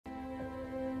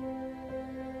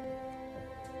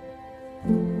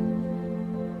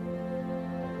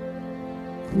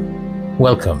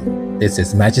Welcome. This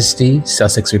is Majesty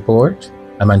Sussex Report.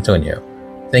 I'm Antonio.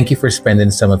 Thank you for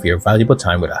spending some of your valuable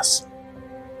time with us.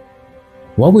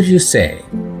 What would you say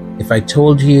if I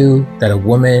told you that a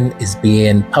woman is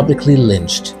being publicly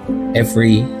lynched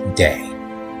every day?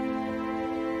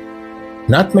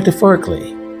 Not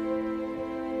metaphorically,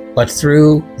 but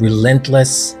through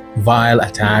relentless, vile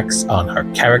attacks on her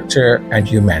character and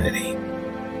humanity.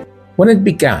 When it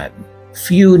began,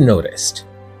 few noticed.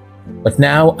 But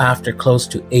now, after close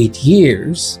to 8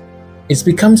 years, it's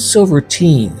become so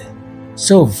routine,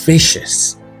 so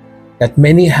vicious, that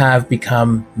many have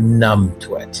become numb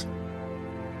to it.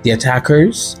 The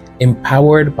attackers,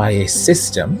 empowered by a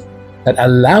system that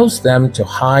allows them to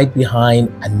hide behind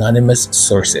anonymous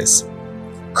sources,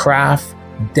 craft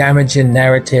damaging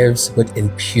narratives with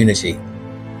impunity.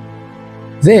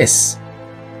 This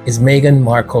is Meghan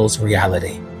Markle's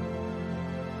reality.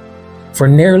 For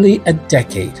nearly a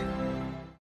decade,